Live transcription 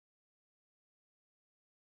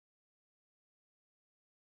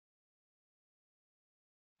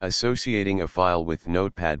Associating a file with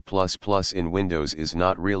Notepad++ in Windows is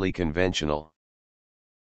not really conventional.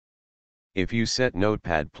 If you set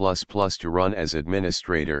Notepad++ to run as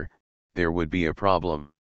administrator, there would be a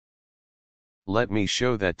problem. Let me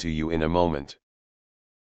show that to you in a moment.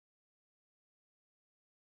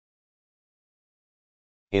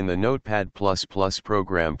 In the Notepad++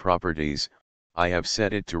 program properties, I have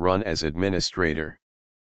set it to run as administrator.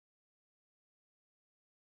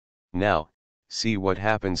 Now, see what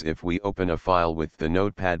happens if we open a file with the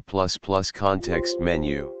Notepad++ context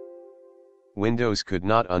menu. Windows could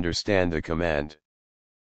not understand the command.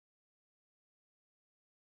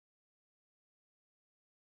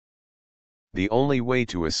 The only way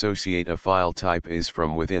to associate a file type is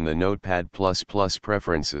from within the Notepad++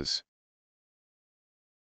 preferences.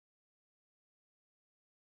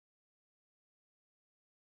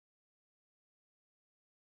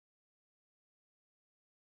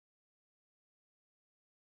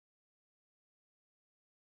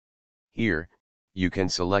 Here, you can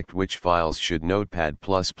select which files should Notepad++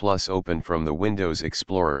 open from the Windows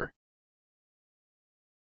Explorer,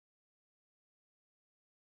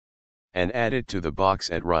 and add it to the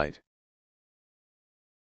box at right.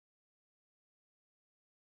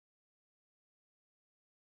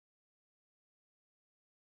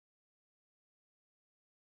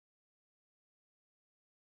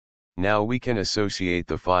 Now we can associate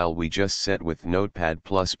the file we just set with Notepad++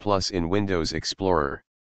 in Windows Explorer.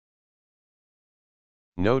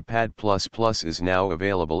 Notepad++ is now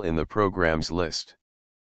available in the programs list.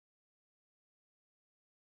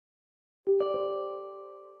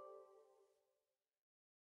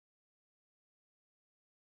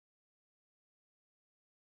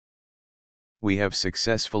 We have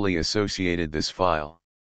successfully associated this file.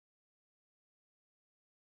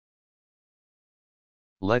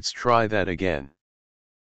 Let's try that again.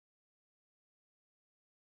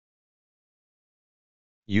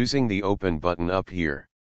 Using the Open button up here.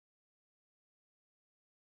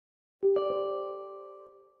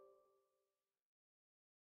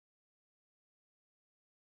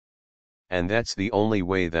 And that's the only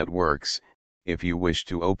way that works, if you wish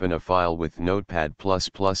to open a file with Notepad++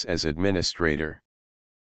 as administrator.